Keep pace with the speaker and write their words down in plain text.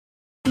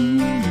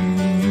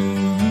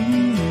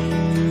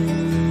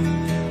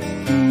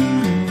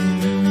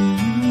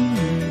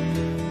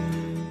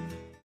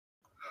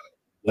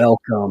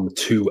Welcome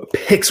to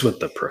Picks with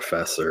the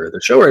Professor,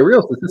 the show where a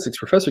real statistics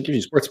professor gives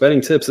you sports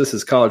betting tips. This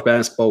is college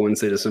basketball,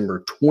 Wednesday,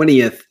 December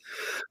 20th.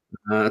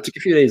 Took a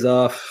few days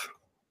off.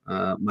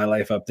 My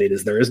life update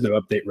is there is no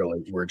update,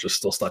 really. We're just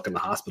still stuck in the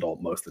hospital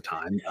most of the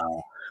time.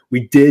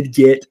 We did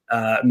get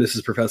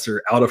Mrs.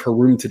 Professor out of her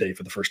room today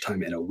for the first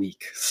time in a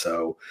week.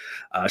 So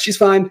she's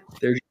fine.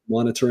 They're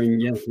monitoring.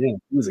 Yeah, he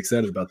was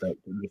excited about that.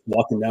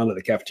 Walking down to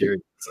the cafeteria.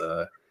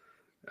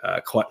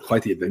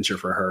 Quite the adventure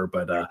for her,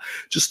 but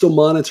just still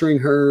monitoring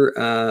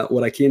her.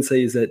 What I can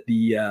say is that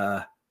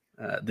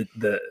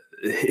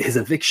his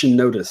eviction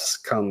notice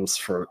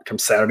comes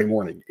Saturday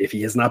morning if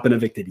he has not been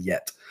evicted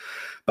yet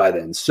by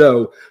then.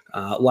 So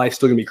life's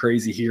still gonna be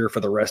crazy here for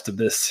the rest of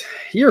this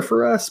year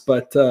for us,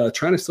 but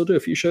trying to still do a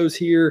few shows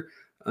here,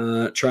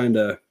 trying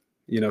to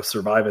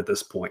survive at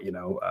this point.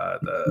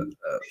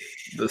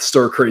 The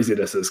stir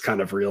craziness is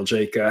kind of real.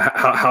 Jake,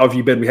 how have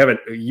you been?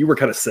 You were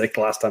kind of sick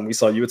last time we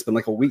saw you. It's been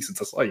like a week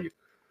since I saw you.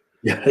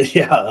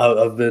 Yeah,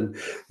 I've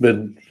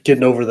been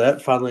getting over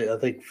that. Finally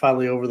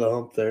over the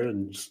hump there,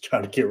 and just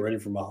trying to get ready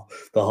for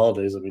the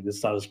holidays. I mean,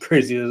 it's not as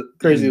crazy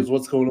as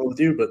what's going on with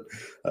you, but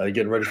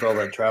getting ready for all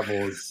that travel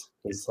is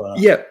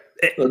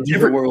a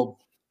different world.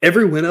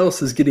 Everyone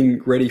else is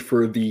getting ready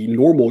for the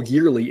normal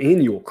yearly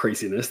annual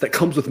craziness that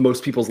comes with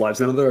most people's lives.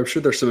 Now, I'm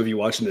sure there's some of you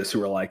watching this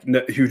who are like,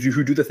 who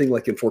do the thing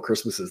like in 4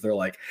 Christmases. They're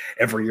like,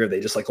 every year they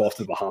just like go off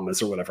to the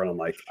Bahamas or whatever. And I'm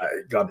like,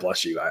 God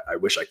bless you. I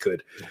wish I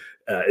could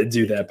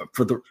do that. But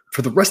for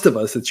the rest of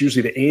us, it's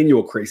usually the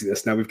annual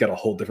craziness. Now we've got a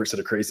whole different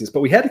set of craziness.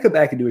 But we had to come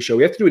back and do a show.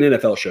 We have to do an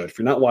NFL show. If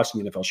you're not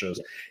watching the NFL shows,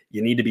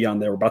 you need to be on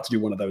there. We're about to do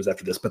one of those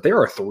after this. But there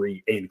are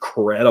 3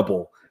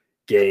 incredible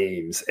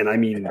games. And I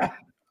mean,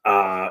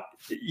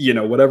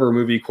 whatever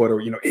movie quote, or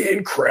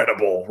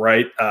incredible,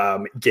 right?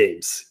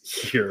 Games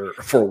here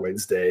for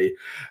Wednesday.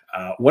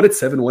 1 at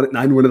 7, 1 at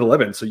 9, 1 at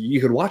 11. So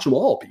you can watch them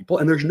all, people.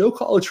 And there's no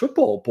college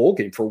football bowl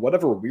game for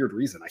whatever weird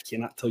reason. I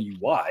cannot tell you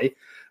why.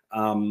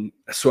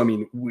 So I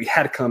mean, we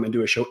had to come and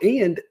do a show,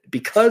 and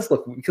because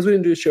we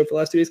didn't do a show for the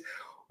last 2 days,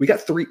 we got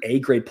 3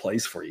 A-grade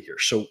plays for you here.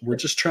 So we're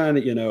just trying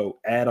to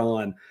add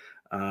on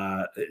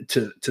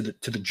to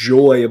the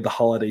joy of the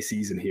holiday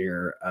season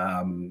here.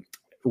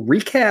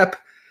 Recap.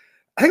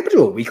 I think I'm going to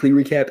do a weekly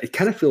recap. It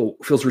kind of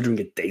feels we're doing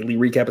a daily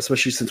recap,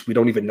 especially since we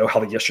don't even know how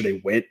the yesterday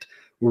went.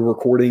 We're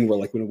recording. We're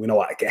like, we know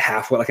like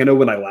halfway. Like I know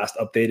when I last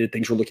updated,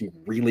 things were looking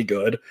really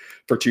good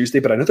for Tuesday,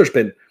 but I know there's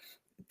been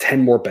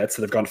 10 more bets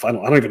that have gone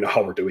final. I don't even know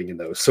how we're doing in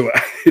those. So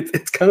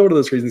it's kind of one of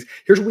those reasons.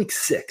 Here's week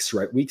 6,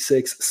 right? Week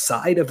 6,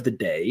 side of the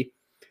day.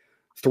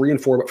 3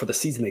 and 4, but for the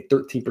season, they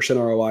 13%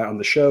 ROI on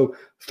the show,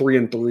 3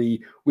 and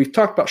 3. We've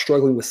talked about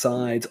struggling with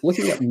sides,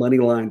 looking at money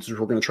lines.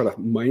 We're going to try to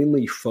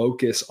mainly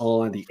focus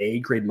on the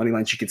A-grade money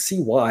lines. You can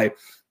see why.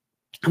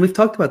 And we've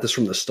talked about this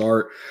from the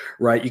start,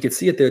 right? You can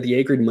see it there. The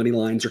A-grade money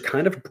lines are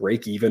kind of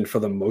break even for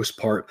the most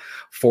part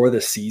for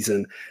the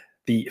season.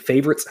 The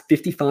favorites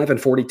 55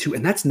 and 42,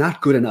 and that's not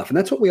good enough. And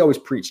that's what we always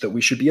preach, that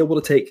we should be able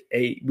to take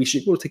the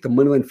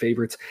moneyline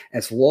favorites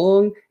as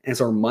long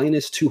as our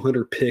minus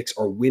 200 picks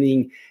are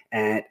winning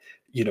at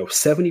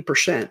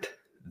 70%,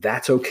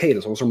 that's okay.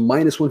 As long as our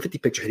minus 150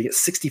 picks are hitting at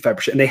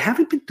 65%. And they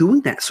haven't been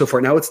doing that so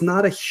far. Now, it's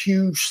not a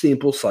huge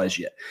sample size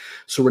yet,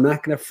 so we're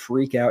not going to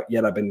freak out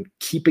yet. I've been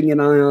keeping an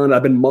eye on it.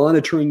 I've been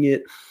monitoring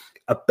it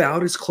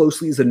about as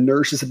closely as the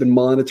nurses have been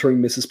monitoring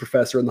Mrs.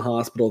 Professor in the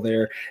hospital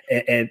there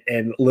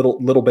and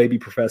little baby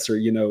Professor,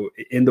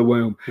 in the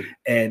womb.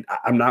 And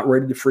I'm not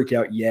ready to freak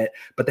out yet,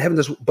 but they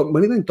haven't done. But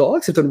Moneyline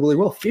Dogs have done really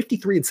well,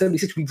 53 and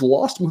 76. We've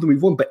lost more than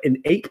we've won, but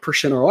an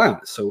 8% ROI on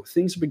it. So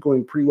things have been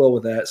going pretty well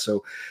with that.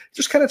 So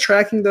just kind of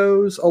tracking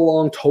those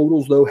along.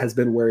 Totals though has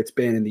been where it's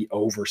been, and the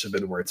overs have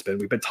been where it's been.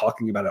 We've been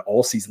talking about it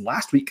all season.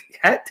 Last week,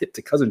 hat tip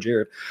to cousin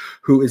Jared,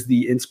 who is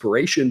the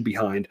inspiration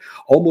behind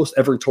almost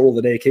every total of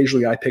the day.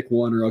 Occasionally I pick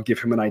one, or I'll give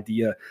him an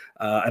idea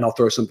and I'll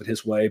throw something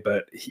his way,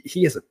 but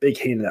he has a big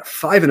hand in that.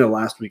 5-0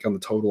 last week on the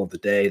total of the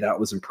day. That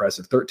was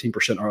impressive.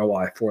 13%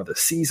 ROI for the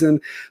season.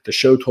 The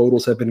show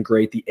totals have been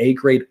great. The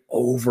A-grade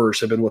overs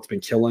have been what's been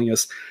killing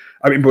us.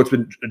 I mean, what's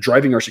been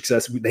driving our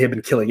success. They have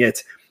been killing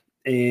it.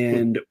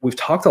 And we've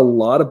talked a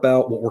lot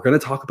about what we're going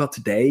to talk about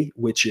today,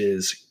 which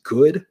is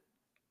good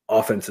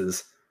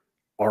offenses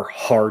are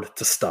hard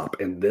to stop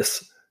in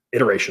this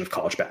iteration of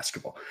college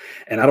basketball.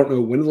 And I don't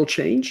know when it'll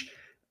change.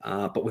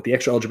 But with the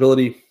extra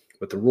eligibility,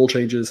 with the rule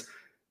changes,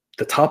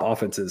 the top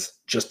offenses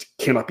just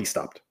cannot be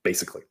stopped,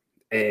 basically.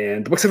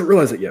 And the Bucs haven't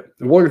realized it yet.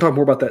 And we're going to talk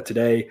more about that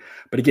today.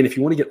 But again, if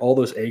you want to get all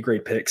those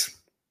A-grade picks,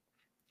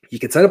 you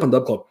can sign up on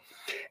Dub Club.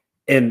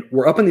 And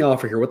we're up in the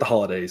offer here with the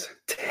holidays,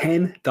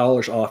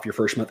 $10 off your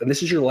first month. And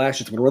this is your last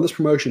chance. I'm going to run this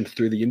promotion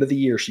through the end of the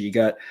year. So you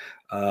got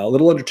a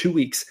little under 2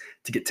 weeks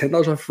to get $10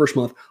 off your first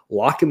month,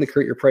 lock in the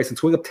current year price, and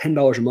it's going up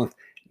 $10 a month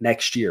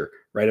next year,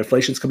 right?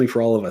 Inflation's coming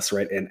for all of us,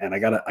 right? And I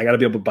gotta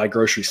be able to buy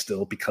groceries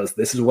still, because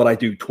this is what I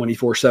do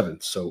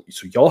 24/7. So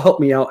y'all help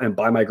me out and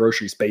buy my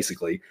groceries,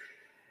 basically.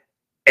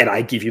 and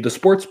I give you the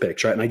sports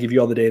picks, right? And I give you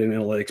all the data and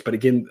analytics. But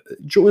again,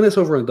 join us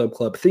over on Dub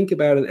Club. Think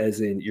about it as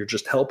in you're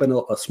just helping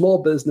a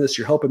small business.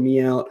 You're helping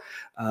me out,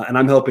 and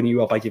I'm helping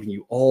you out by giving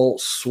you all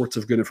sorts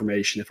of good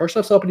information. If our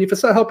stuff's helping you, if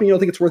it's not helping you, don't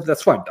think it's worth it,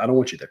 that's fine. I don't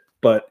want you there.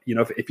 But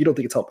if you don't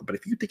think it's helping, but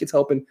if you think it's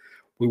helping,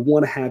 we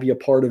want to have you a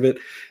part of it.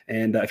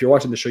 And if you're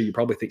watching the show, you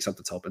probably think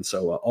something's helping.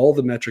 So all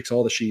the metrics,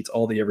 all the sheets,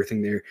 all the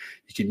everything there,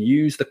 you can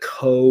use the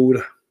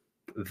code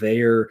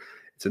there.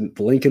 It's in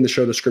the link in the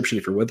show description.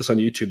 If you're with us on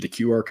YouTube, the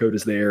QR code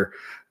is there.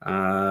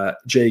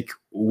 Jake,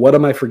 what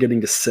am I forgetting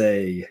to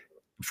say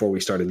before we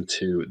start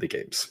into the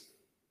games?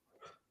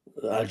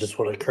 I just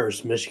want to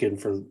curse Michigan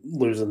for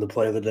losing the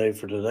play of the day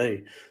for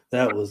today.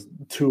 That was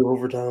 2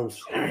 overtimes.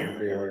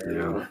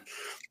 Yeah.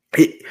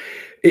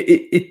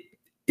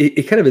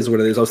 It kind of is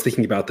what it is. I was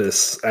thinking about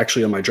this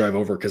actually on my drive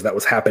over because that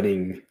was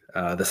happening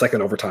the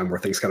second overtime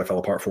where things kind of fell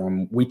apart for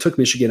them. We took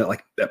Michigan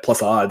at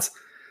plus odds.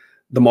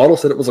 The model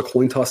said it was a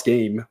coin toss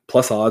game,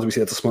 plus odds. We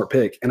say that's a smart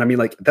pick. And I mean,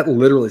 that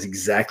literally is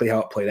exactly how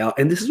it played out.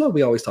 And this is what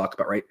we always talk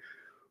about, right?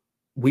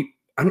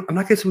 I'm not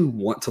going to say we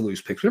want to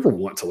lose picks. We never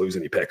want to lose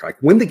any pick. Like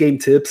when the game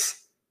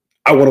tips,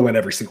 I want to win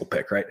every single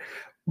pick, right?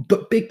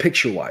 But big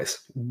picture wise,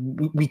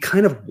 we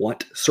kind of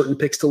want certain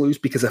picks to lose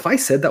because if I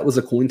said that was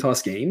a coin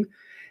toss game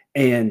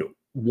and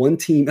one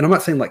team, and I'm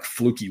not saying like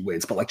fluky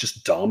wins, but like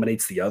just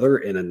dominates the other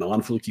in a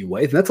non-fluky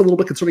way, then that's a little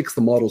bit concerning because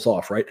the model's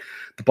off, right?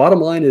 The bottom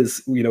line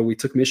is, we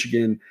took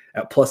Michigan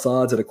at plus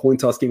odds at a coin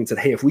toss game and said,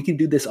 hey, if we can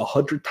do this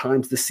 100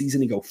 times this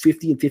season and go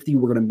 50-50,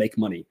 we're going to make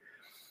money.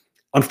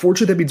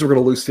 Unfortunately, that means we're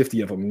going to lose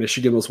 50 of them.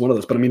 Michigan was one of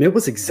those. But I mean, it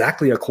was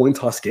exactly a coin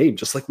toss game,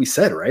 just like we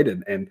said, right?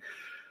 And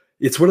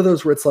it's one of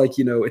those where it's like,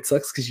 it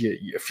sucks because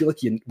you feel like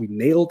we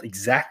nailed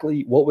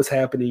exactly what was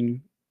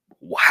happening,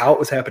 how it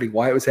was happening,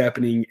 why it was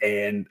happening.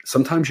 And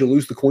sometimes you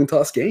lose the coin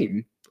toss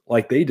game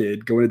like they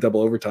did going to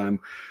double overtime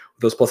with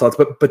those plus odds.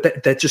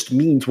 But that just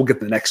means we'll get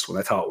the next one.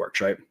 That's how it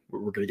works, right? We're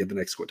going to get the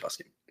next coin toss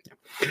game.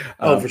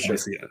 Yeah. For sure.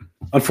 Yeah.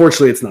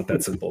 Unfortunately, it's not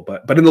that simple,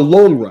 but in the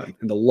long run,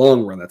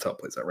 that's how it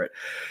plays out, right?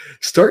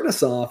 Starting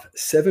us off,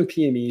 7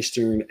 p.m.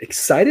 Eastern.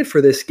 Excited for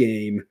this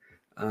game.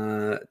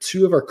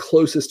 2 of our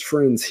closest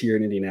friends here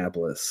in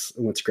Indianapolis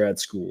went to grad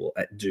school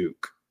at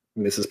Duke.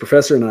 And this is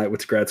Professor and I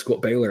went to grad school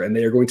at Baylor, and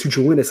they are going to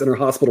join us in our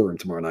hospital room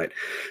tomorrow night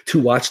to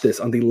watch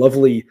this on the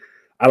lovely,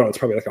 I don't know, it's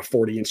probably like a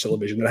 40-inch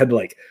television that I had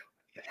to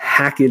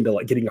hack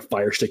into getting a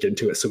Fire Stick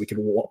into it so we can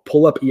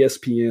pull up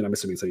ESPN. I'm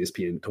assuming it's on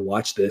ESPN to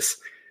watch this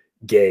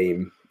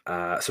game.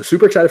 So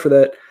super excited for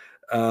that.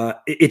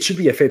 It should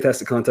be a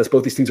fantastic contest.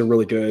 Both these teams are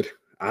really good.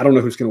 I don't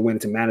know who's going to win.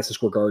 It's in Madison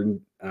Square Garden.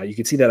 You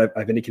can see that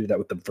I've indicated that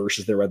with the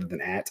verses there rather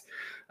than at.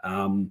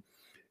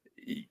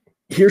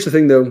 Here's the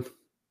thing, though.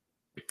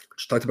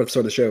 Just talked about at the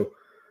start of the show.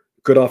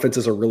 Good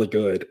offenses are really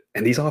good,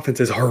 and these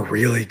offenses are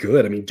really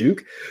good. I mean,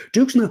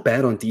 Duke's not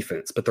bad on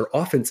defense, but their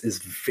offense is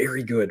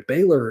very good.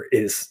 Baylor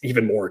is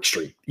even more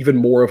extreme, even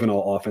more of an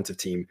all-offensive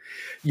team.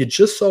 You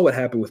just saw what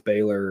happened with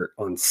Baylor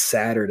on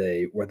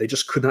Saturday, where they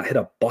just could not hit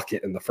a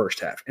bucket in the first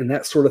half, and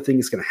that sort of thing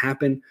is going to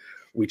happen.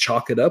 We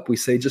chalk it up. We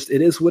say just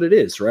it is what it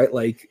is, right?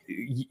 Like,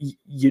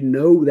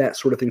 that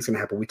sort of thing's going to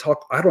happen.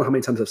 I don't know how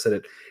many times I've said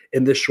it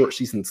in this short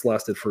season that's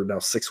lasted for now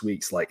 6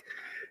 weeks,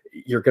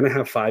 you're going to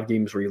have 5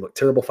 games where you look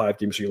terrible, 5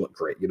 games where you look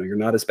great. You're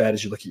not as bad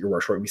as you look at your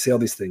worst, right? We say all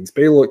these things.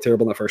 Baylor looked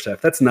terrible in the first half.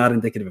 That's not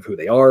indicative of who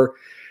they are.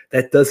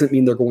 That doesn't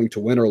mean they're going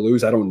to win or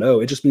lose. I don't know.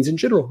 It just means in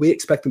general, we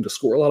expect them to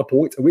score a lot of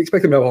points, and we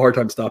expect them to have a hard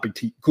time stopping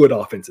good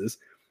offenses.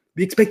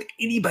 We expect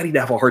anybody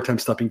to have a hard time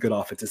stopping good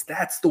offenses.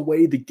 That's the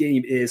way the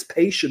game is.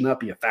 Pace should not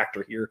be a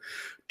factor here.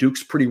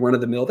 Duke's pretty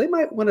run-of-the-mill. They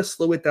might want to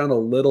slow it down a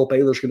little.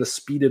 Baylor's going to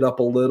speed it up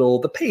a little.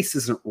 The pace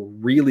isn't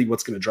really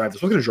what's going to drive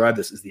this. What's going to drive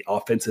this is the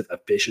offensive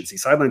efficiency.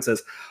 Sideline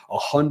says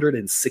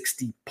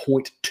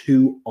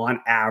 160.2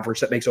 on average.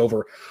 That makes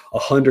over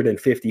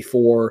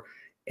 154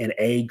 an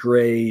A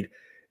grade.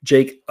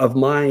 Jake, of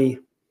my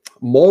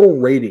model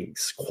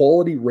ratings,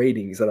 quality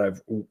ratings that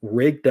I've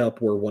rigged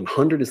up where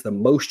 100 is the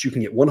most you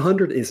can get.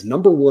 100 is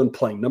number 1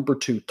 playing, number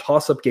 2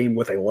 toss-up game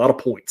with a lot of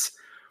points.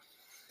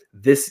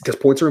 This, because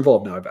points are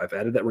involved now, I've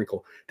added that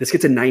wrinkle. This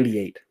gets a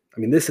 98. I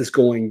mean, this is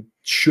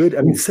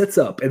sets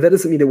up, and that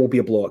doesn't mean it won't be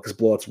a blowout because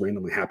blowouts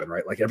randomly happen,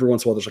 right? Like every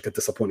once in a while there's a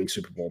disappointing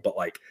Super Bowl, but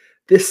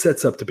this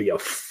sets up to be a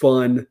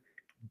fun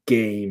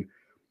game.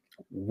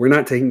 We're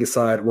not taking a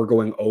side. We're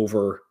going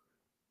over.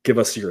 Give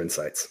us your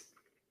insights.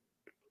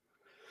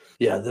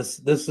 Yeah, this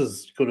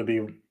is going to be,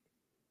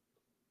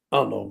 I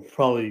don't know,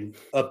 probably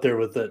up there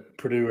with that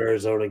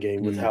Purdue-Arizona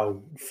game with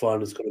how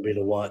fun it's going to be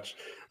to watch.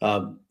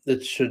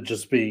 It should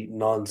just be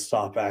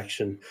nonstop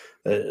action.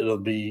 It'll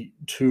be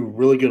 2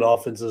 really good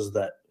offenses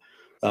that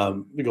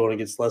going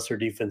against lesser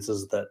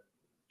defenses that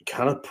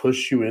kind of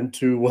push you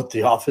into what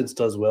the offense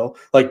does well.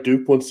 Like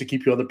Duke wants to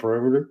keep you on the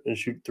perimeter and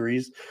shoot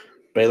threes.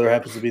 Baylor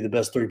happens to be the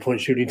best 3-point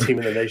shooting team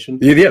in the nation.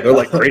 Yeah,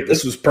 they're great.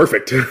 This was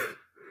perfect.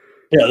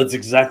 Yeah, that's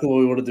exactly what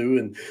we want to do.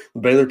 And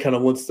Baylor kind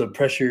of wants to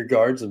pressure your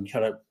guards and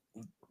kind of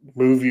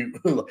move you,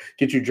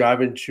 get you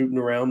driving, shooting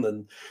around.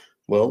 And,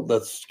 well,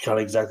 that's kind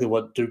of exactly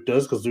what Duke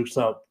does because Duke's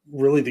not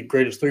really the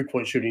greatest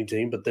 3-point shooting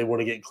team, but they want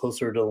to get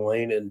closer to the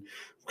lane and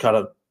kind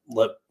of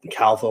let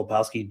Cal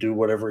Filipowski do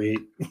whatever he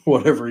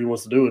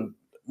wants to do, and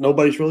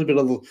nobody's really been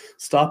able to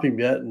stop him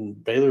yet.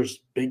 And Baylor's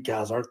big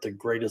guys aren't the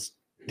greatest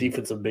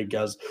defensive big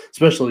guys,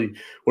 especially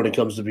when it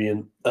comes to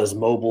being as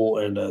mobile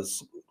and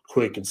as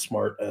quick and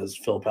smart as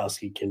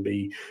Filipowski can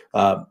be.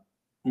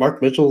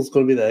 Mark Mitchell is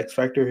going to be the X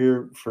factor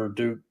here for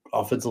Duke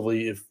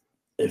offensively.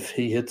 If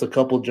he hits a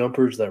couple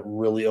jumpers, that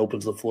really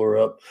opens the floor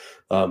up.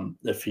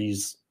 If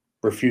he's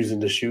refusing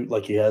to shoot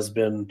like he has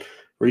been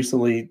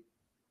recently,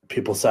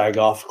 people sag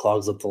off,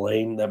 clogs up the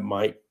lane. That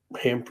might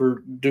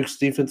hamper Duke's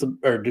defense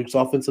or Duke's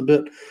offense a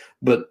bit,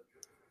 but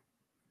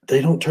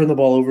they don't turn the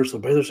ball over, so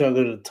Baylor's not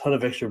going to get a ton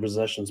of extra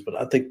possessions. But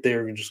I think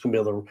they're just going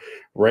to be able to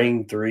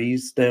rain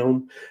threes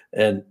down,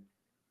 and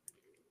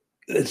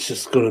it's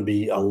just going to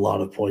be a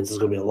lot of points. It's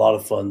going to be a lot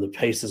of fun. The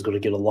pace is going to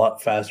get a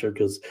lot faster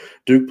because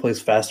Duke plays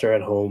faster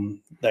at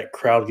home. That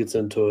crowd gets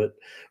into it.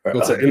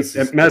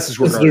 Madison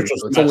Square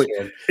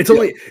Garden.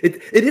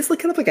 It is like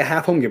kind of like a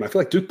half home game. I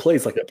feel like Duke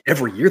plays like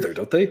every year there,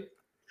 don't they?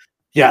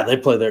 Yeah, they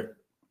play there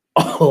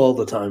all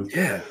the time.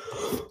 Yeah,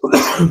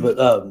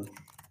 but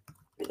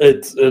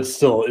it's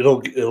still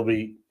it'll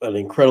be an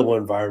incredible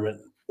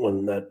environment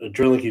when that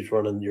adrenaline keeps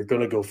running. You're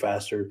going to go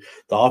faster.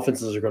 The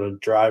offenses are going to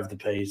drive the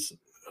pace,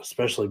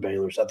 especially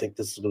Baylor's. I think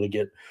this is going to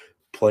get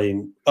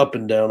playing up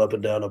and down, up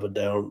and down, up and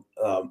down,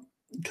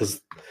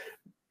 because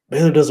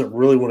Baylor doesn't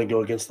really want to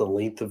go against the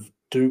length of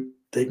Duke.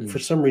 For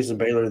some reason,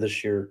 Baylor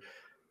this year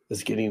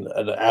is getting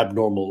an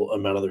abnormal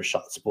amount of their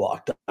shots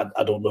blocked.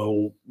 I don't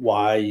know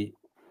why.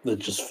 It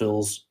just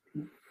feels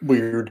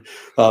weird.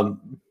 Part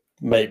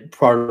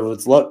of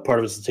it's luck, part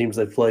of it's the teams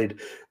they played,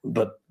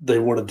 but they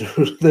don't want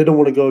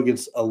to go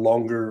against a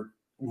longer,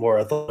 more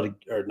athletic,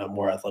 or not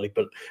more athletic,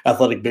 but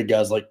athletic big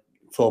guys like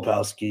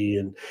Filipowski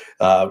and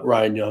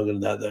Ryan Young,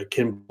 and that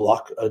can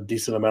block a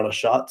decent amount of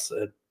shots.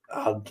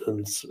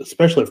 And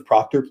especially if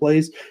Proctor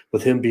plays,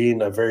 with him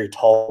being a very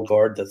tall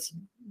guard,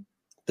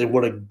 they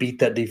want to beat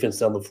that defense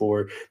down the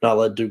floor, not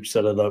let Duke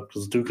set it up,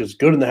 because Duke is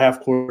good in the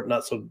half court,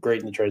 not so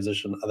great in the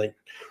transition. I think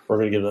we're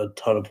going to get a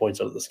ton of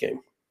points out of this game.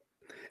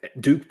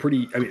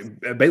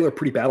 Baylor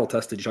pretty battle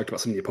tested. You talked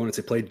about some of the opponents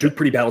they played. Duke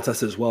pretty battle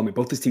tested as well. I mean,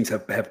 both these teams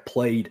have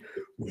played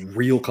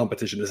real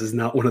competition. This is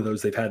not one of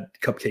those they've had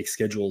cupcake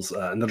schedules,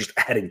 and they're just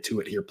adding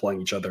to it here,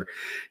 playing each other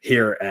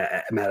here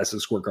at Madison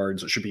Square Garden.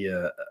 So it should be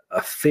a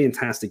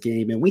fantastic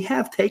game. And we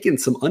have taken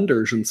some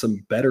unders and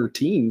some better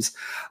teams.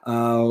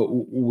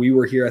 We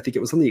were here, I think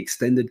it was on the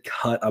extended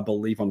cut, I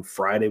believe, on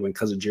Friday when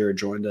Cousin Jared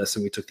joined us,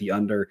 and we took the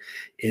under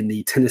in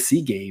the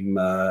Tennessee game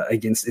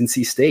against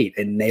NC State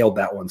and nailed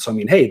that one. So, I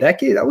mean, hey, that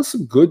was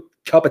some good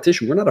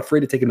competition. We're not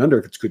afraid to take an under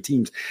if it's good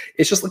teams.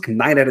 It's just like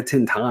 9 out of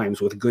 10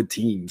 times with good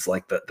teams.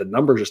 Like the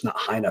number is just not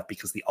high enough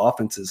because the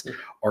offenses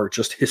are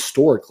just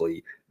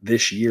historically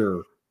this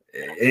year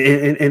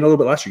and a little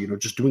bit last year,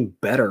 just doing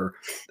better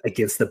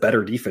against the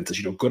better defenses.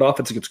 Good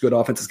offense against good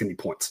offense is going to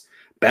be points.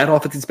 Bad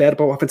offense is bad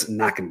offense,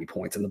 not going to be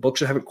points. And the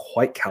books haven't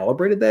quite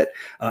calibrated that.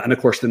 And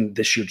of course, then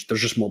this year, there's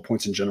just more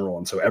points in general.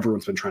 And so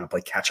everyone's been trying to play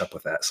catch up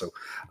with that. So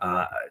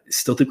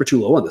still think we're too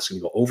low on this.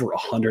 We're going to go over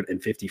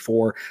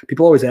 154.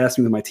 People always ask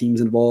me when my team's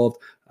involved.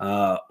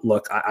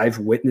 Look, I've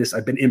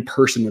been in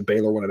person when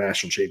Baylor won a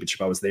national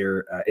championship. I was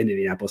there in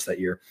Indianapolis that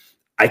year.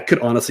 I could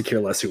honestly care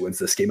less who wins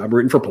this game. I'm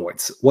rooting for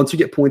points. Once we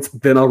get points,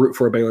 then I'll root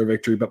for a Baylor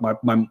victory. But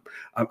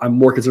I'm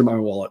more concerned about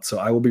my wallet, so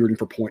I will be rooting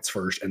for points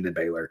first, and then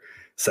Baylor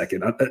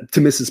second. To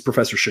Mrs.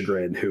 Professor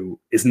Chagrin, who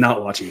is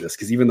not watching this,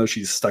 because even though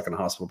she's stuck in a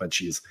hospital bed,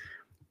 she's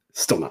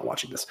still not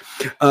watching this.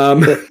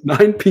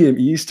 9 p.m.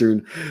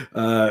 Eastern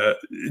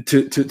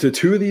to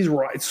two of these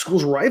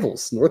schools'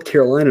 rivals, North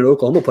Carolina and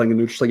Oklahoma, playing a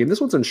neutral game.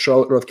 This one's in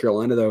Charlotte, North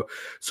Carolina, though.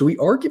 So we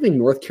are giving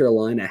North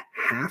Carolina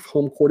half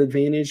home court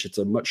advantage. It's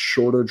a much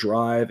shorter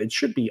drive. It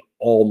should be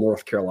all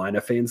North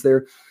Carolina fans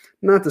there.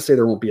 Not to say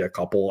there won't be a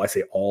couple. I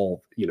say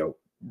all,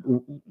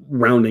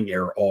 rounding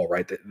error, all,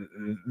 right?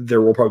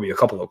 There will probably be a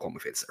couple of Oklahoma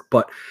fans there.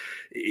 But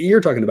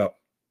you're talking about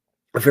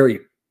a very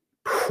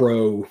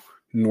pro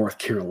North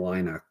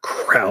Carolina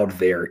crowd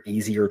there,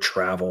 easier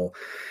travel,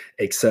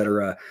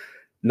 etc.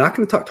 Not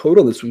going to talk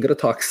total this. We're going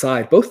to talk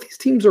side. Both these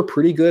teams are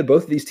pretty good.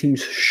 Both of these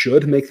teams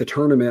should make the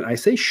tournament. I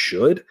say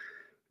should.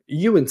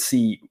 UNC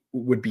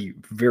would be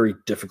very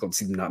difficult to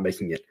see them not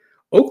making it.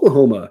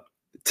 Oklahoma,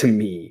 to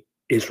me,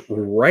 is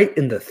right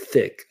in the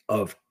thick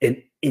of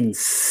an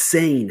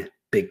insane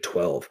Big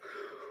 12,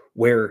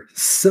 where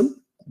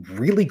some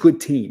really good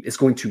team is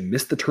going to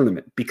miss the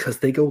tournament because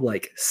they go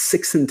like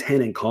 6-10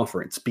 in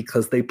conference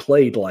because they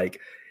played like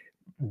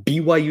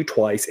BYU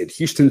twice and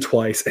Houston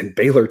twice and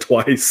Baylor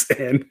twice,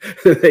 and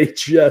they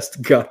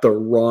just got the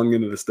wrong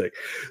end of the stick.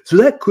 So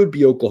that could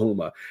be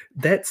Oklahoma.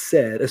 That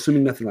said,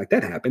 assuming nothing like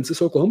that happens,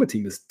 this Oklahoma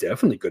team is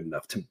definitely good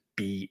enough to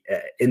be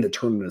in the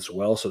tournament as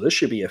well. So this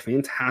should be a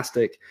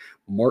fantastic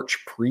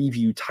March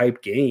preview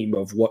type game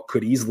of what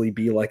could easily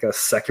be like a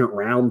second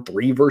round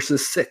 3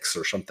 versus 6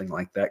 or something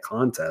like that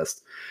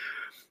contest.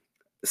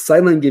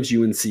 Sideline gives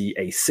UNC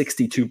a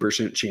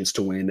 62% chance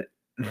to win.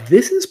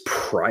 This is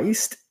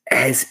priced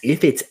as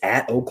if it's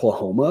at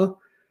Oklahoma.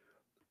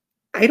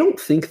 I don't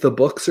think the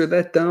books are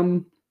that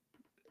dumb.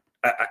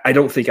 I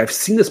don't think I've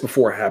seen this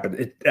before happen.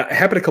 It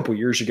happened a couple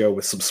years ago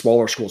with some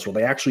smaller schools where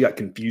they actually got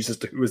confused as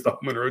to who was the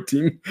home and road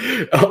team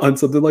on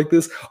something like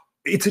this.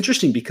 It's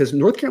interesting because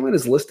North Carolina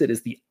is listed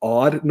as the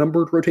odd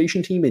numbered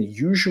rotation team, and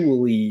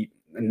usually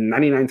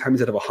 99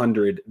 times out of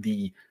 100,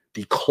 the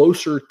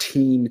closer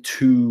team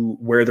to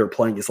where they're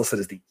playing is listed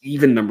as the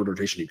even numbered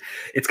rotation team.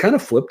 It's kind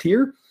of flipped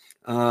here.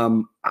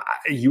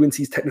 UNC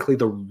is technically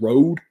the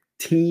road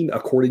team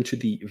according to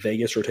the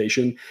Vegas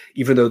rotation,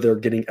 even though they're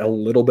getting a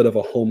little bit of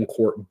a home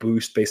court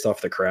boost based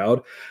off the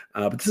crowd.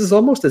 But this is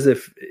almost as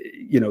if,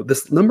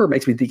 this number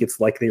makes me think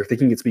it's like they're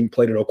thinking it's being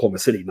played in Oklahoma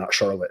City, not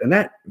Charlotte. And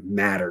that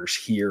matters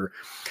here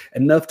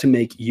enough to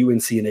make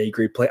UNC an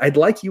A-grade play. I'd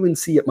like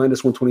UNC at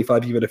minus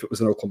 125, even if it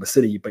was in Oklahoma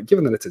City, but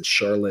given that it's in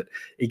Charlotte,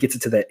 it gets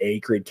it to that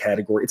A-grade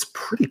category. It's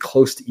pretty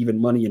close to even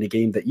money in a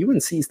game that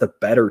UNC is the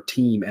better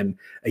team. And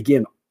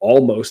again,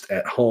 almost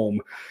at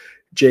home.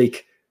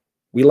 Jake,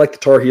 we like the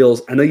Tar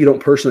Heels. I know you don't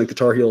personally like the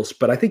Tar Heels,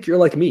 but I think you're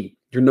like me.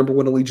 Your number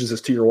one allegiance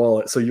is to your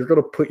wallet. So you're going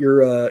to put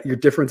your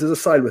differences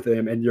aside with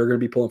them, and you're going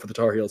to be pulling for the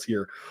Tar Heels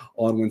here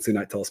on Wednesday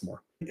night. Tell us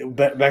more.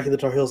 Back in the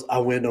Tar Heels, I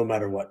win no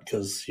matter what,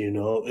 because,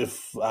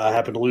 if I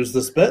happen to lose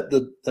this bet,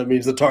 that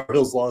means the Tar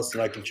Heels lost,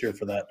 and I can cheer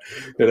for that.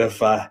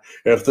 And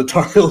if the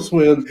Tar Heels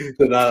win,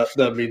 then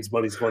that means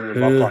money's going in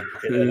my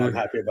pocket, and I'm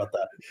happy about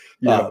that.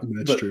 Yeah,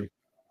 that's true.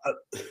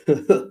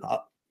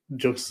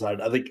 Jokes aside,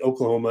 I think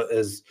Oklahoma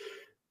is –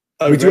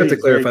 we do have to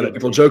clarify that,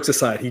 people. Jokes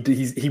aside,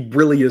 he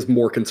really is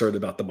more concerned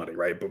about the money,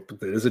 right? But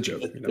it is a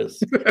joke.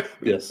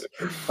 Yes.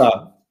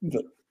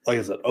 But like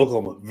I said,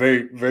 Oklahoma,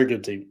 very, very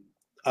good team.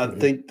 I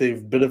think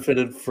they've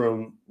benefited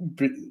from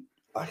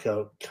like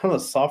a kind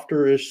of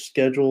softer-ish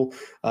schedule.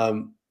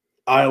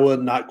 Iowa,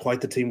 not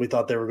quite the team we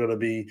thought they were going to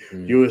be.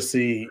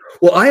 USC.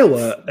 Well,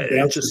 Iowa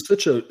is just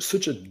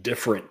such a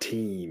different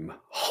team,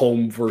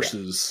 home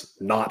versus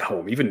not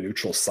home, even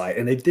neutral site.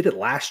 And they did it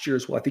last year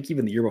as well. I think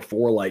even the year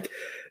before,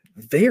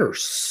 they are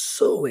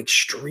so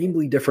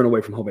extremely different away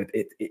from home.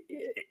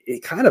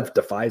 It kind of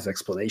defies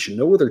explanation.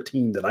 No other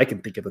team that I can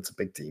think of that's a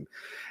big team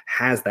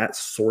has that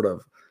sort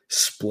of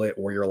split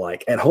where you're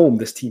like, at home,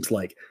 this team's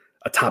like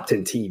a top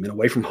 10 team, and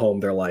away from home,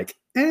 they're like,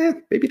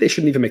 maybe they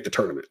shouldn't even make the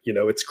tournament.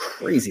 It's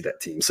crazy,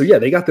 that team. So yeah,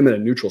 they got them in a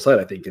neutral site,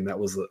 I think, and that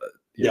was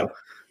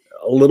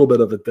a little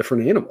bit of a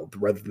different animal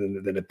rather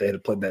than if they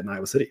had played that in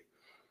Iowa City.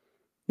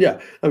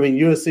 Yeah, I mean,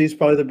 USC is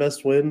probably the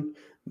best win.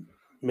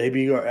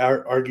 Maybe you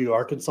argue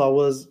Arkansas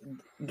was,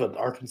 but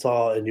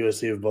Arkansas and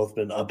USC have both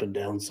been up and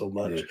down so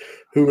much. Yeah.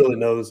 Who really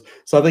knows?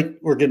 So I think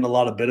we're getting a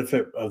lot of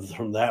benefit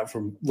from that,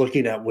 from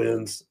looking at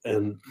wins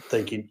and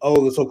thinking,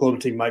 this Oklahoma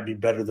team might be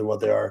better than what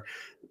they are.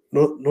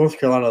 North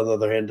Carolina, on the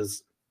other hand,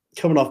 is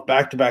coming off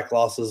back-to-back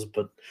losses,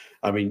 but,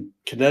 I mean,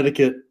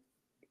 Connecticut,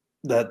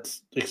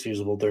 that's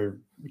excusable.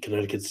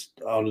 Connecticut's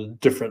on a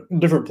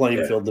different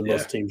playing field than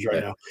most teams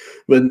right now.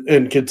 But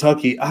in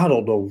Kentucky, I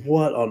don't know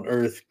what on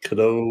earth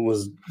Cadeau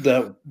was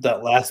that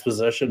last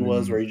possession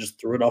was, where he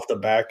just threw it off the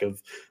back of,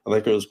 I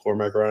think it was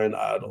Cormac Ryan.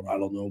 I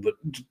don't know, but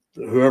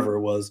whoever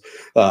it was,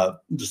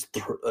 just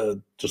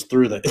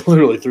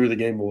literally threw the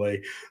game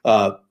away.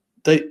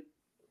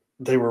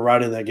 They were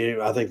right in that game.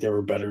 I think they were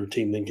a better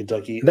team than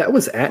Kentucky. That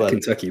was at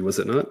Kentucky, was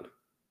it not?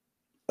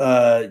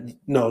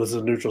 No, it was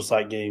a neutral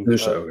site game.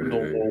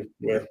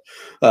 Yeah.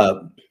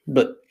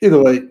 But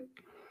either way,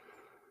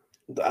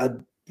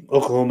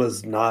 Oklahoma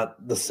is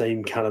not the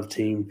same kind of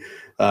team.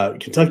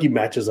 Kentucky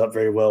matches up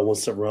very well,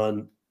 wants to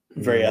run,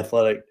 very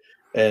athletic,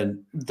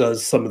 and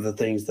does some of the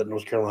things that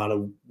North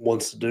Carolina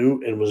wants to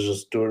do, and was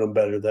just doing them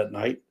better that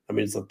night. I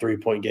mean, it's a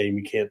 3-point game.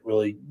 You can't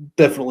really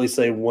definitely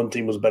say one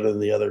team was better than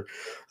the other.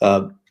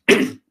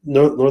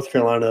 North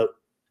Carolina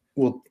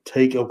will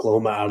take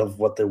Oklahoma out of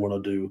what they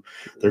want to do.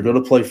 They're going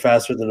to play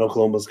faster than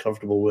Oklahoma's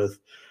comfortable with.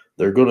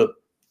 They're going to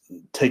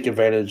take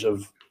advantage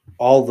of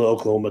all the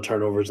Oklahoma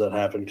turnovers that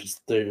happen, because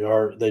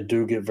they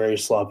do get very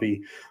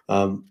sloppy.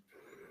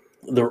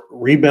 The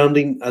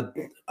rebounding,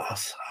 I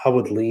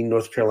would lean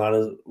North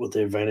Carolina with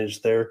the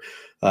advantage there,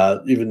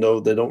 even though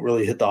they don't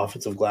really hit the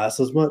offensive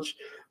glass as much.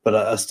 But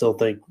I still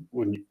think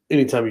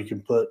anytime you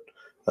can put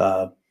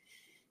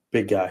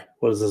big guy,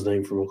 what is his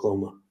name from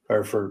Oklahoma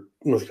or for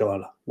North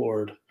Carolina?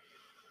 Lord.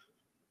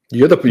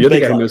 You're the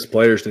guy who knows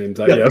players' names.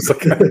 Yeah, it's like,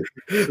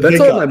 that's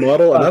all my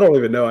model, and I don't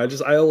even know. I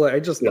just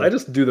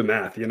do the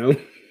math,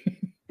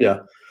 Yeah,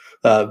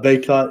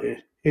 Baycott.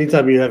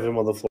 Anytime you have him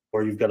on the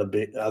floor, you've got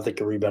I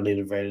think a rebounding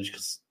advantage,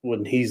 because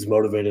when he's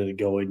motivated and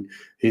going,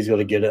 he's going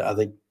to get it. I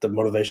think the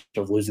motivation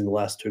of losing the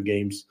last 2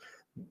 games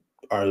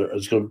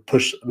is going to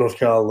push North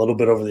Carolina a little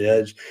bit over the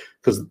edge,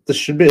 because this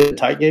should be a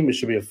tight game. It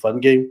should be a fun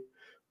game.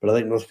 But I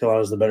think North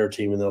Carolina is the better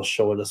team, and they'll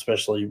show it,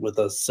 especially with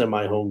a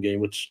semi-home game,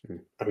 which,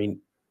 I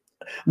mean,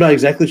 I'm not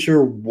exactly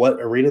sure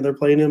what arena they're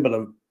playing in, but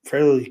I'm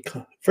fairly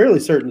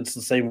certain it's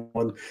the same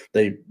one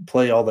they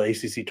play all the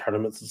ACC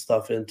tournaments and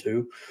stuff in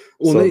too.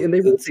 Well, they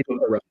would go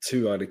around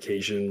too on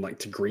occasion, like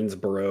to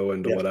Greensboro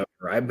and to whatever.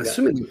 I'm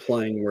assuming they're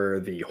playing where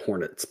the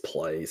Hornets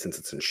play, since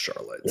it's in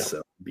Charlotte.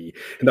 So and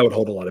that would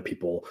hold a lot of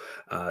people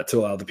to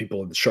allow the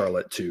people in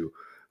Charlotte to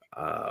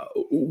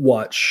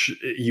watch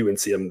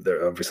UNC.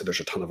 There, obviously, there's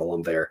a ton of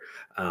alum there.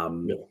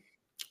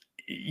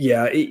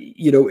 Yeah,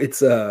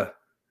 it's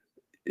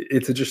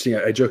interesting.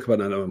 I joke about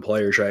not knowing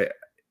players, right?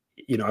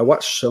 I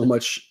watch so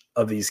much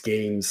of these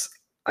games.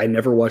 I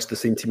never watch the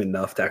same team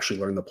enough to actually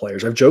learn the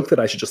players. I've joked that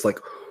I should just like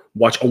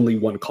watch only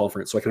one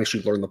conference so I can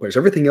actually learn the players.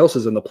 Everything else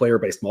is in the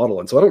player-based model,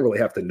 and so I don't really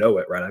have to know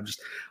it, right?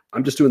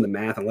 I'm just doing the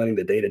math and letting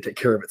the data take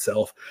care of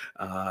itself.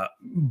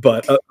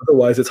 But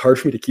otherwise, it's hard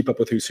for me to keep up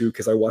with who's who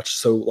because I watch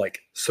so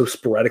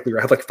sporadically. Or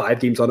I have like 5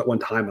 games on at one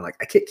time, and like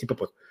I can't keep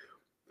up with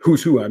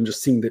who's who. I'm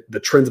just seeing the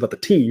trends about the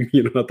team,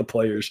 not the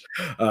players.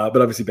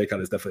 But obviously, Bacon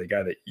is definitely a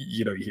guy that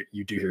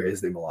you do hear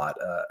his name a lot.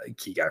 A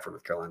key guy from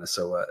North Carolina.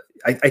 So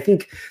I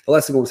think the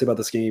last thing I want to say about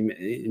this game,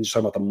 and just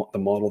talking about the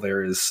model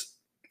there, is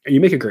you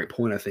make a great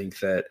point. I think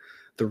that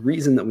the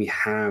reason that we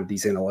have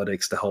these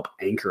analytics to help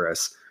anchor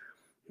us,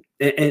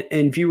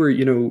 and viewer,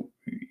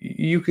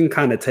 you can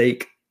kind of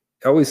take.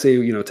 I always say,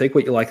 take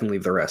what you like and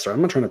leave the rest. Right?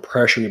 I'm not trying to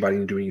pressure anybody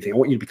into doing anything. I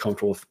want you to be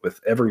comfortable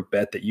with every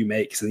bet that you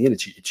make, because in the end,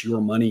 it's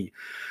your money.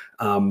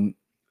 And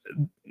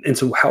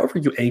so however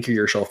you anchor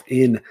yourself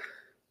in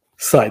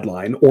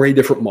Sideline or a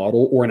different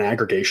model or an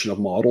aggregation of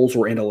models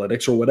or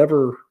analytics or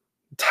whatever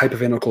type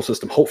of analytical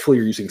system, hopefully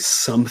you're using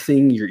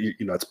something,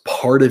 it's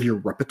part of your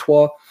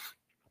repertoire,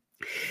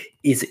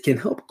 is it can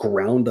help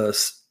ground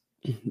us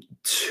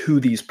to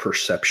these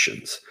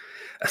perceptions,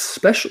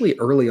 especially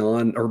early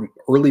on or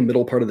early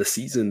middle part of the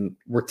season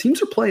where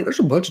teams are playing. There's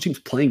a bunch of teams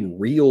playing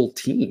real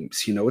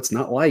teams. It's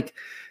not like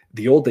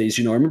the old days.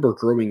 I remember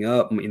growing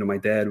up, my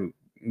dad,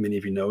 many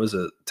of you know, is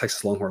a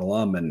Texas Longhorn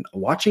alum, and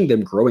watching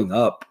them growing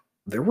up,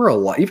 there were a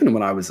lot, even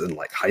when I was in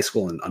like high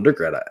school and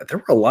undergrad, there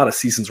were a lot of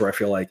seasons where I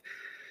feel like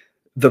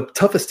the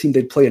toughest team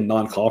they'd play in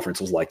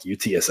non-conference was like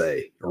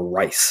UTSA or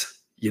Rice,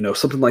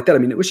 something like that. I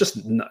mean, it was just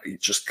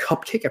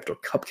cupcake after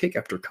cupcake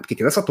after cupcake.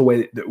 And that's not the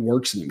way that it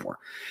works anymore,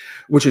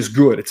 which is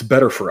good. It's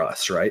better for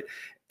us, right?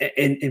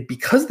 And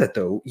because of that,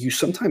 though, you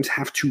sometimes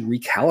have to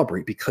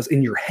recalibrate, because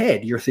in your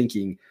head, you're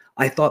thinking,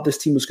 I thought this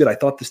team was good. I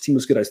thought this team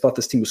was good. I thought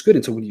this team was good.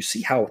 And so when you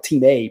see how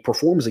Team A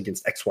performs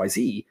against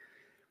XYZ,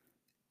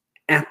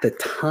 at the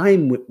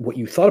time, what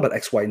you thought about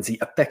X, Y, and Z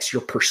affects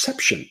your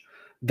perception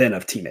then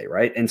of Team A,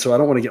 right? And so I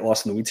don't want to get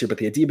lost in the weeds here, but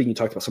the idea being, you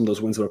talked about some of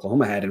those wins that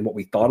Oklahoma had and what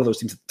we thought of those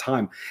teams at the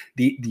time.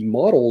 The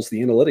models,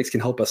 the analytics can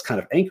help us kind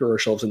of anchor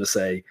ourselves into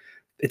say,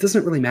 it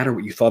doesn't really matter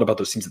what you thought about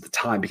those teams at the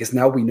time, because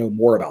now we know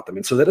more about them.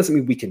 And so that doesn't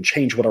mean we can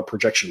change what our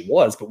projection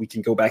was, but we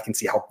can go back and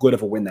see how good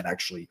of a win that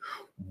actually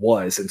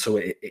was. And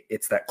so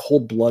it's that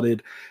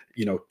cold-blooded,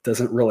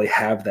 doesn't really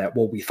have that,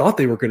 well, we thought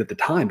they were good at the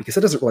time, because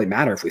it doesn't really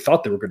matter if we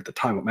thought they were good at the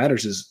time. What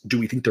matters is, do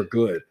we think they're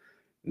good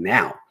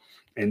now?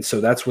 And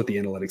so that's what the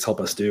analytics help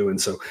us do. And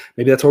so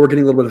maybe that's why we're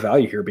getting a little bit of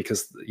value here,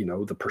 because,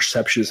 the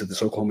perceptions of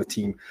this Oklahoma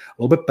team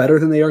a little bit better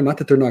than they are. Not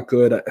that they're not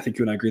good. I think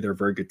you and I agree they're a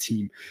very good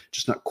team,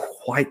 just not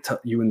quite to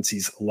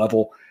UNC's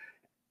level.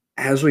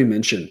 As we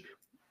mentioned,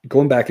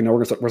 going back, and now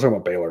we're talking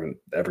about Baylor in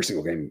every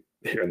single game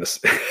here in this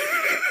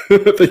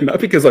thing, not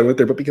because I went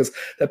there, but because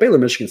that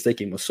Baylor-Michigan State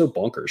game was so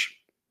bonkers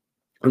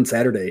on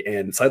Saturday.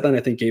 And Sideline,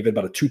 I think, gave it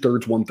about a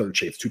 2/3, 1/3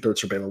 chance,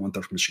 2/3 for Baylor,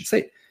 1/3 for Michigan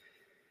State.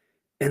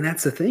 And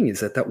that's the thing, is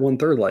that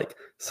 1/3, like,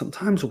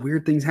 sometimes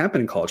weird things happen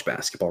in college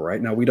basketball,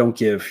 right? Now, we don't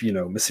give,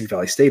 Mississippi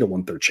Valley State a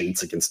 1/3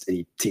 chance against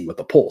any team with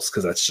a pulse,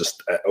 because that's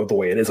just the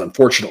way it is,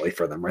 unfortunately,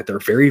 for them, right? They're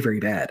very, very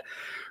bad,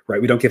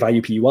 right? We don't give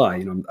IUPUI.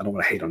 I don't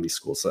want to hate on these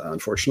schools,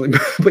 unfortunately.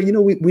 But,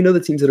 we know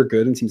the teams that are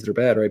good and teams that are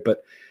bad, right?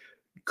 But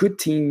good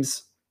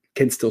teams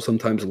can still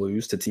sometimes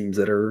lose to teams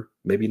that are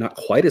maybe not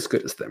quite as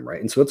good as them, right?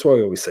 And so that's why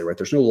I always say, right,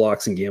 there's no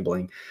locks in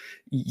gambling.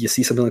 You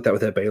see something like that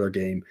with that Baylor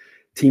game,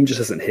 team just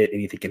doesn't hit,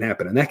 anything can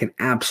happen. And that can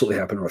absolutely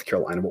happen in North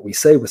Carolina. What we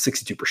say with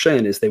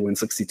 62% is they win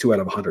 62 out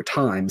of 100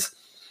 times.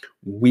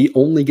 We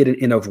only get an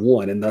N of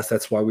 1. And thus,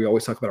 that's why we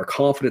always talk about our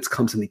confidence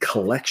comes in the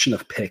collection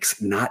of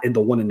picks, not in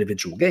the one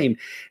individual game.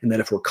 And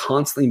that if we're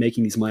constantly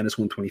making these minus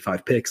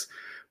 125 picks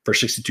for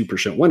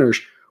 62%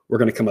 winners, we're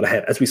going to come out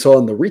ahead. As we saw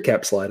in the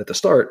recap slide at the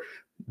start,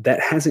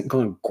 that hasn't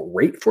gone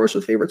great for us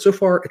with favorites so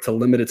far. It's a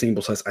limited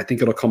sample size. I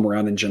think it'll come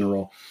around in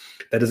general.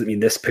 That doesn't mean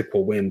this pick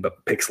will win,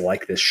 but picks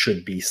like this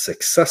should be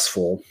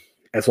successful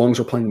as long as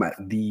we're playing them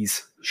at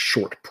these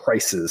short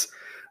prices.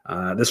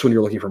 This one,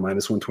 you're looking for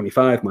minus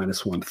 125,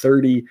 minus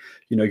 130.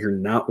 You're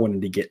not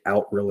wanting to get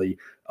out really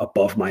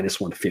above minus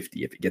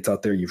 150. If it gets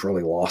out there, you've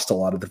really lost a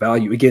lot of the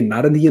value. Again,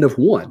 not in the N of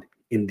 1,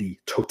 in the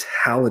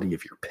totality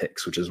of your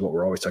picks, which is what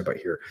we're always talking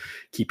about here,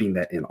 keeping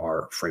that in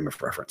our frame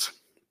of reference.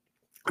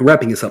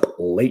 Wrapping this up,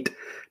 late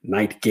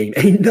night game,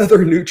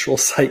 another neutral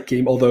site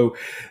game, although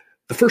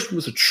the first one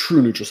was a true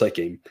neutral site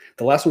game.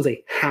 The last one's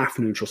a half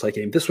neutral site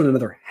game. This one,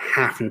 another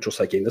half neutral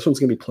site game. This one's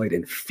going to be played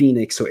in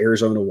Phoenix, so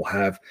Arizona will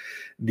have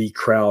the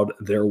crowd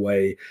their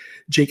way.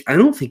 Jake, I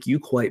don't think you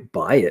quite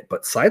buy it,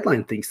 but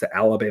Sideline thinks that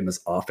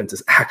Alabama's offense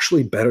is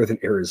actually better than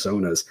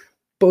Arizona's.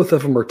 Both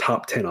of them are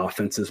top 10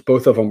 offenses.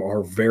 Both of them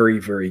are very,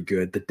 very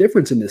good. The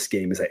difference in this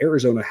game is that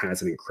Arizona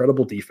has an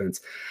incredible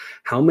defense.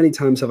 How many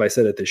times have I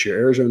said it this year?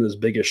 Arizona's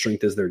biggest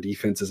strength is their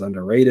defense is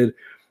underrated.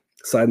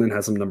 Sideline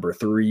has them number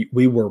 3.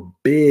 We were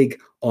big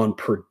on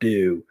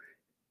Purdue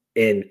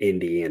in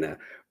Indiana.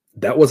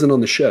 That wasn't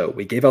on the show.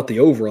 We gave out the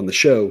over on the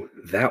show.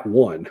 That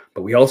won.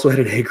 But we also had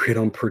an A grade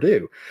on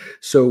Purdue.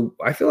 So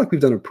I feel like we've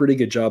done a pretty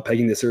good job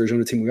pegging this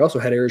Arizona team. We also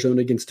had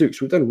Arizona against Duke.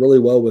 So we've done really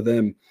well with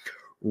them.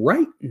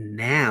 Right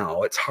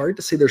now, it's hard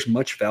to say there's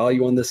much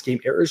value on this game.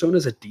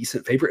 Arizona's a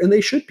decent favorite, and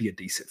they should be a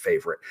decent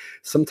favorite.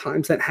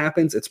 Sometimes that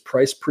happens. It's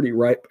priced pretty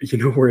right. But you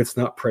know where it's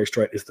not priced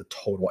right is the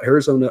total.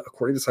 Arizona,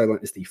 according to Sideline,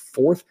 is the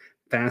fourth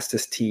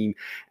fastest team.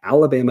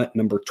 Alabama,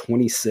 number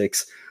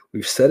 26.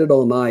 We've said it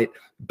all night.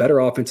 Better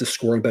offenses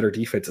scoring better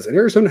defenses. And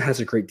Arizona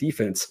has a great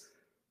defense,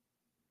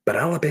 but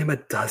Alabama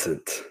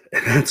doesn't.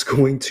 And that's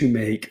going to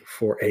make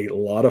for a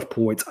lot of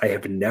points. I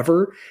have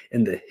never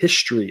in the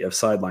history of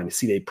Sideline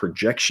seen a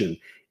projection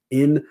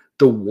in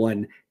the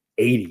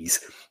 180s.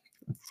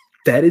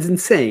 That is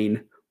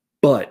insane.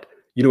 But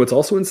you know what's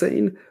also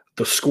insane?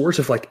 The scores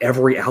of like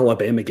every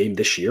Alabama game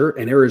this year,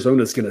 and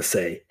Arizona's going to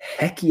say,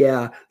 heck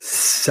yeah,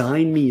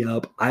 sign me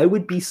up. I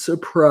would be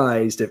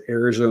surprised if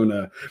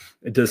Arizona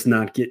does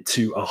not get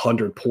to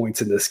 100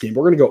 points in this game.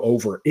 We're going to go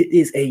over. It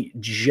is a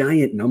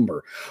giant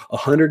number,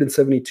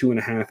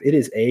 172.5. It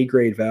is A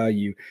grade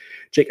value.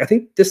 Jake, I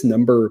think this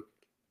number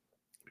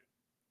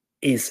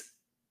is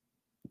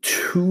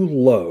too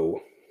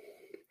low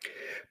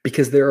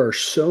because there are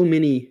so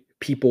many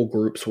people,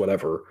 groups,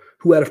 whatever,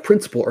 who out of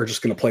principle are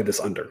just going to play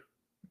this under,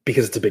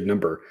 because it's a big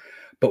number.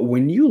 But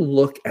when you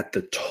look at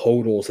the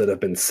totals that have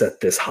been set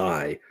this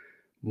high,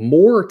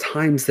 more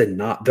times than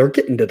not, they're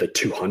getting to the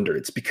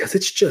 200s because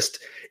it's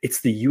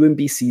the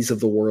UMBCs of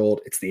the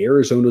world. It's the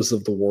Arizonas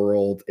of the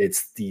world.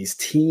 It's these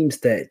teams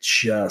that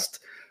just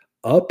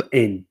up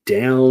and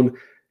down,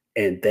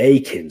 and they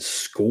can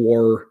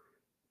score.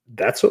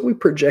 That's what we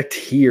project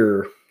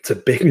here. It's a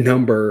big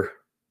number,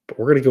 but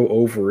we're going to go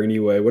over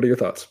anyway. What are your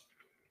thoughts?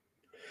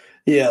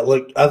 Yeah,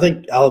 look, I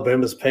think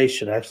Alabama's pace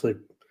should actually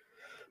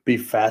be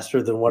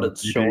faster than what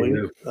it's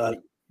showing,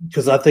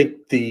 because I think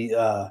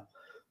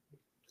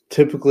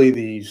typically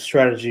the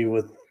strategy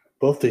with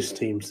both these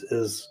teams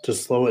is to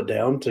slow it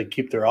down to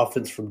keep their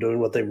offense from doing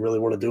what they really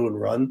want to do and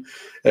run.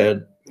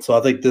 And so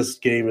I think this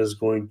game is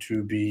going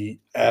to be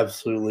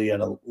absolutely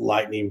at a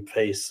lightning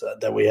pace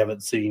that we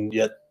haven't seen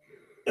yet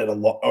in a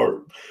lot.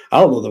 Or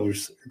I don't know that we're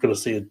going to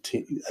see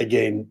a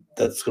game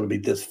that's going to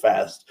be this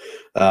fast.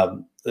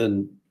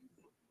 And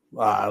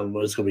I don't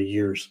know, it's going to be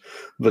years.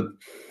 But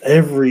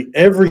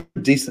every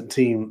decent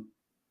team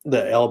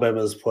that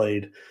Alabama has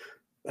played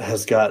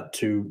has got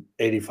to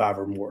 85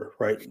 or more,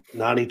 right?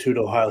 92 to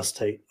Ohio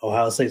State.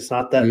 Ohio State's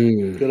not that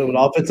good of an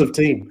offensive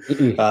team.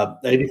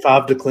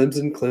 85 to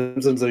Clemson.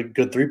 Clemson's a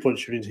good three-point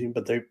shooting team,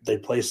 but they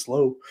play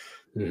slow.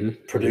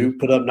 Purdue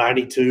put up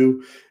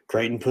 92.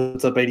 Creighton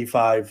puts up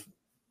 85.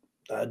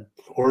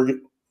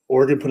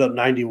 Oregon put up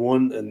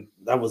 91, and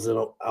that was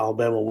an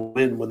Alabama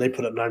win when they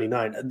put up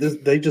 99.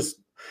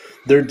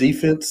 Their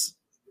defense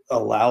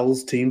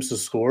allows teams to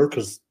score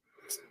because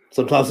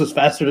sometimes it's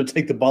faster to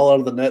take the ball out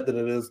of the net than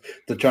it is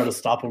to try to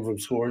stop them from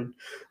scoring.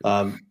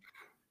 And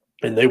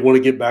they want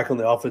to get back on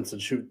the offense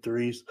and shoot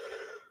threes.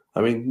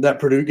 I mean, that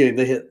Purdue game,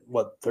 they hit,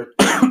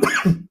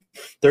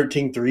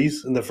 13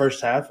 threes in the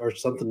first half or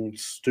something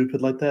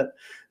stupid like that.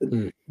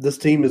 This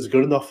team is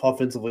good enough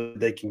offensively.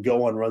 They can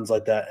go on runs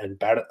like that,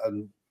 and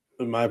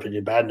in my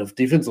opinion, bad enough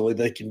defensively.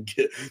 They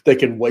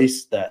can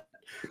waste that.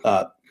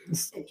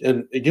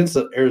 And against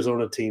the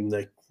Arizona team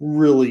that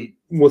really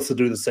wants to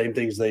do the same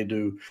things they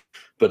do,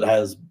 but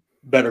has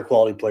better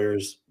quality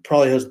players,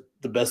 probably has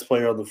the best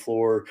player on the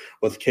floor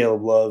with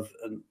Caleb Love,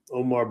 and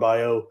Omar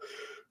Bayo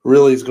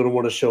really is going to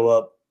want to show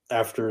up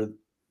after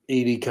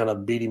Edey kind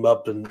of beat him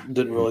up and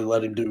didn't really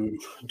let him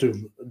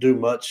do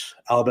much.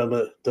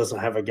 Alabama doesn't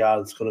have a guy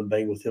that's going to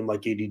bang with him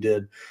like Edey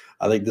did.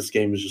 I think this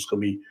game is just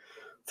going to be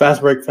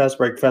fast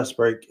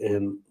break,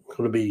 and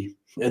going to be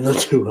in the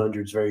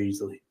 200s very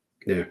easily.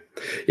 Yeah,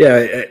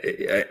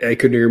 I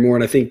couldn't agree more.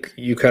 And I think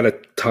you kind of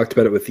talked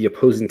about it with the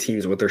opposing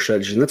teams, with their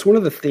strategy. And that's one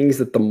of the things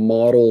that the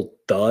model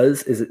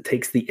does, is it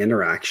takes the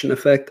interaction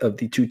effect of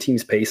the two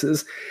teams'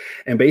 paces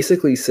and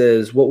basically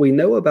says what we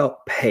know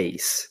about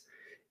pace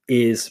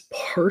is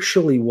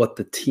partially what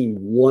the team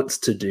wants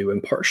to do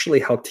and partially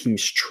how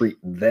teams treat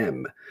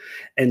them.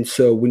 And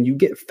so when you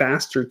get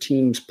faster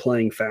teams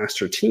playing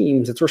faster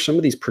teams, it's where some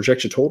of these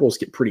projection totals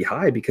get pretty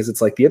high, because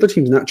it's like the other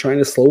team's not trying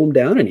to slow them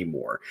down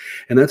anymore.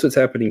 And that's what's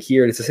happening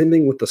here. And it's the same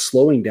thing with the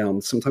slowing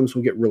down. Sometimes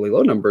we'll get really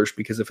low numbers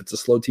because if it's a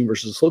slow team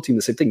versus a slow team,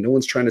 the same thing. No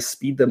one's trying to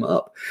speed them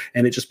up.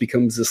 And it just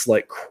becomes this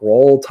like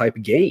crawl type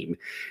game.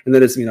 And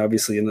that is,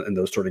 obviously in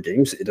those sort of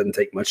games, it doesn't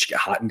take much to get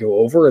hot and go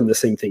over. And the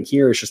same thing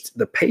here. It's just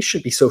the pace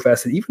should be so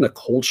fast that even a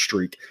cold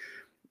streak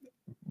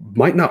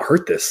might not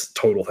hurt this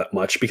total that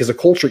much, because a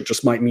cold streak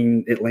just might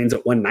mean it lands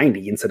at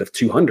 190 instead of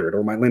 200,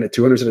 or might land at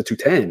 200 instead of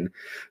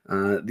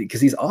 210, because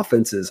these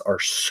offenses are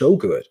so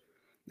good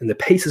and the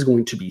pace is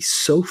going to be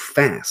so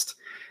fast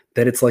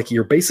that it's like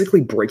you're basically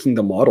breaking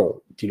the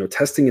model,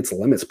 testing its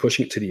limits,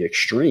 pushing it to the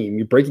extreme.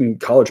 You're breaking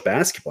college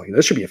basketball.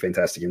 This should be a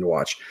fantastic game to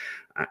watch.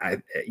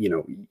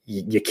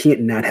 you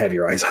can't not have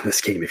your eyes on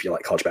this game if you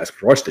like college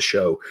basketball. Watch the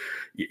show,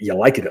 you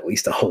like it at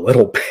least a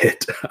little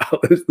bit,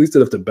 at least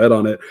enough to bet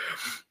on it.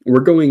 We're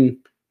going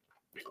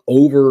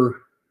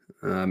over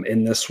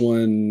in this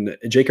one.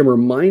 Jake, I'm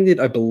reminded,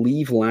 I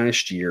believe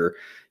last year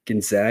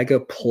Gonzaga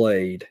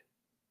played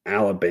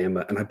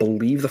Alabama, and I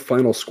believe the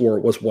final score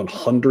was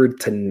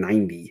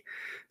 100-90.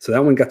 So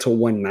that one got to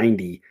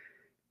 190.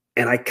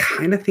 And I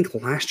kind of think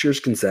last year's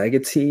Gonzaga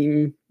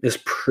team is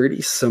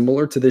pretty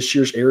similar to this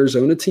year's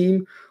Arizona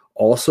team.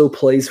 Also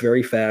plays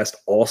very fast,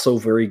 also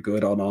very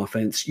good on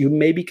offense. You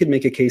maybe could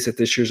make a case that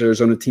this year's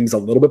Arizona team is a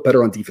little bit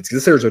better on defense,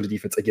 because this Arizona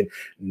defense, again,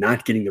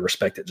 not getting the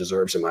respect it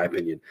deserves, in my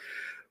opinion.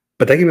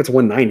 But that game that's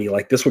 190,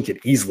 like this one could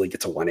easily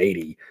get to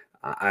 180.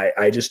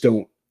 I just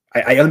don't.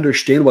 I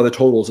understand why the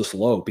total is this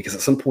low, because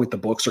at some point the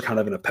books are kind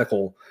of in a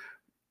pickle.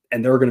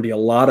 And there are going to be a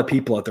lot of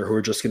people out there who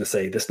are just going to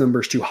say this number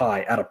is too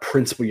high. Out of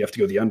principle, you have to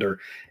go the under.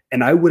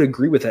 And I would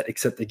agree with that,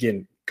 except,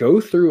 again,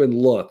 go through and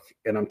look.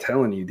 And I'm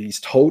telling you,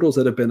 these totals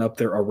that have been up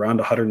there around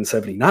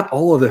 170, not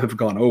all of them have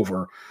gone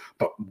over,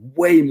 but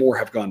way more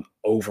have gone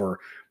over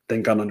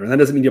than gone under. And that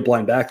doesn't mean you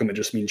blind back them. It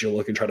just means you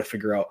look and try to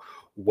figure out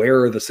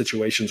where are the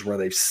situations where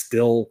they've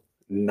still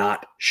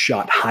not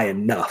shot high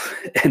enough.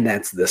 And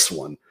that's this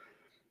one.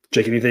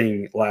 Jake,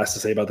 anything last to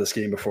say about this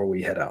game before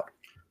we head out?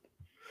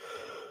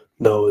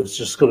 No, it's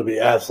just going to be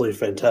absolutely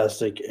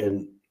fantastic,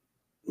 and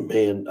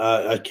man,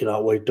 I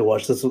cannot wait to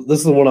watch this. This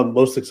is the one I'm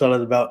most excited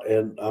about,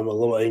 and I'm a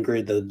little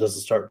angry that it doesn't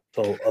start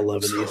till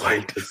 11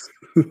 Eastern.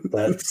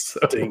 That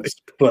stinks,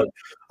 but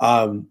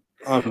I'm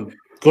going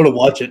to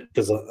watch it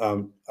because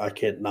I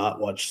can't not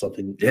watch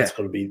something that's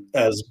going to be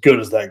as good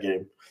as that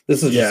game.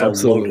 This is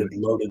just a loaded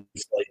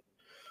slate.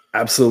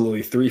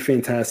 Absolutely. 3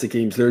 fantastic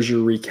games. There's your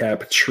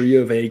recap.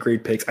 Trio of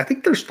A-grade picks. I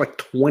think there's like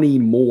 20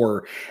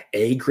 more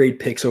A-grade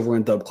picks over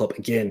on Dub Club.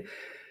 Again,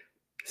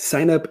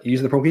 sign up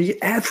using the promo code. You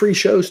get ad-free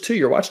shows too.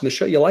 You're watching the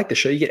show, you like the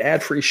show, you get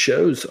ad-free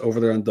shows over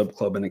there on Dub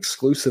Club, an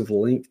exclusive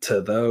link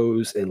to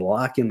those, and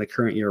lock in the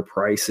current year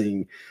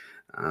pricing.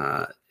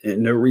 And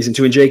no reason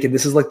to. And Jake, and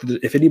this is like,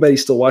 if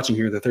anybody's still watching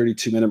here at the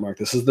 32-minute mark,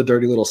 this is the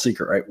dirty little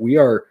secret, right? We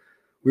are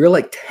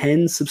like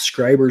 10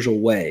 subscribers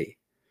away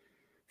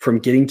from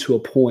getting to a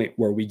point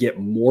where we get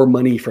more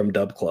money from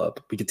Dub Club.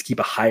 We get to keep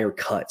a higher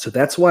cut. So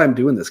that's why I'm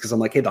doing this, because I'm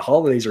like, hey, the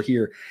holidays are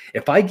here.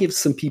 If I give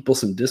some people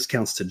some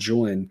discounts to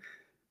join,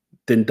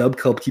 then Dub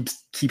Club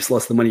keeps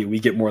less of the money. We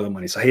get more of the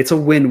money. So, hey, it's a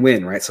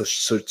win-win, right?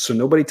 So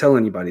nobody tell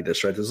anybody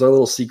this, right? There's a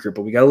little secret,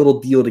 but we got a little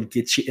deal to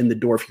get you in the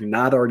door if you're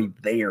not already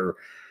there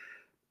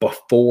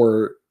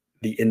before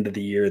the end of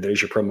the year.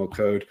 There's your promo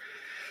code.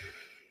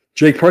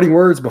 Jake, parting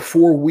words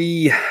before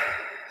we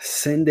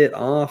send it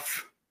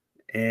off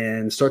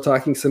and start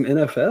talking some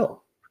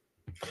NFL.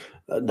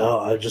 No,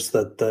 I just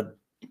that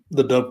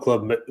the Dub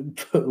Club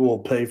will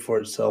pay for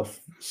itself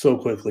so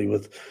quickly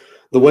with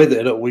the way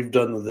that we've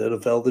done with the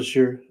NFL this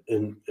year.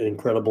 And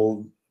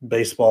incredible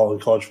baseball and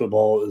college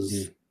football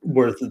is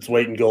worth its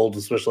weight in gold,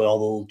 especially all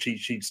the little cheat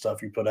sheet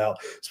stuff you put out,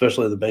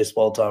 especially the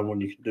baseball time when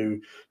you can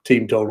do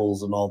team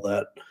totals and all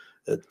that.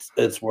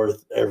 It's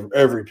worth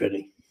every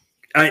penny.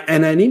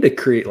 I need to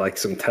create like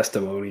some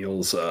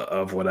testimonials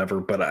of whatever,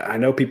 but I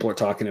know people are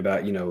talking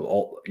about,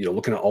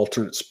 looking at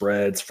alternate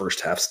spreads, first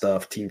half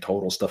stuff, team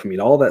total stuff. I mean,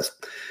 all that's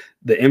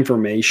the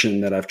information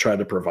that I've tried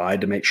to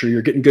provide to make sure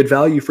you're getting good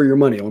value for your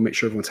money. I want to make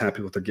sure everyone's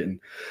happy with what they're getting,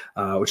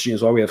 which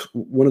is why we have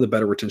one of the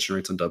better retention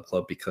rates on Dub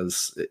Club,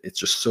 because it's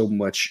just so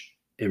much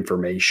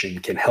information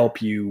can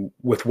help you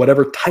with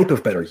whatever type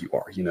of bettor you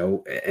are,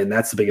 and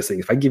that's the biggest thing.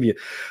 If I give you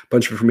a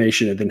bunch of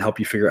information and then help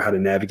you figure out how to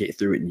navigate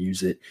through it and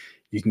use it,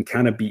 you can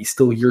kind of be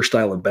still your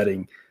style of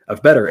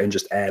bettor and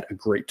just add a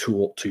great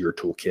tool to your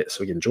toolkit.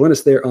 So again, join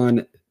us there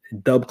on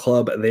Dub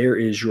Club. There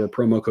is your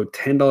promo code,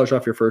 $10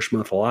 off your first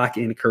month. Lock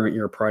in current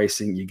year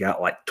pricing. You got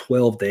like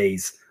 12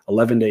 days,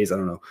 11 days. I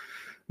don't know.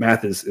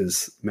 Math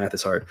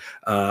is hard.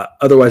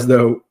 Otherwise,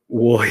 though,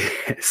 we'll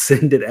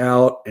send it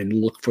out and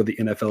look for the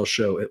NFL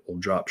show. It will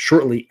drop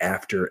shortly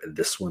after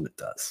this one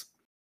does.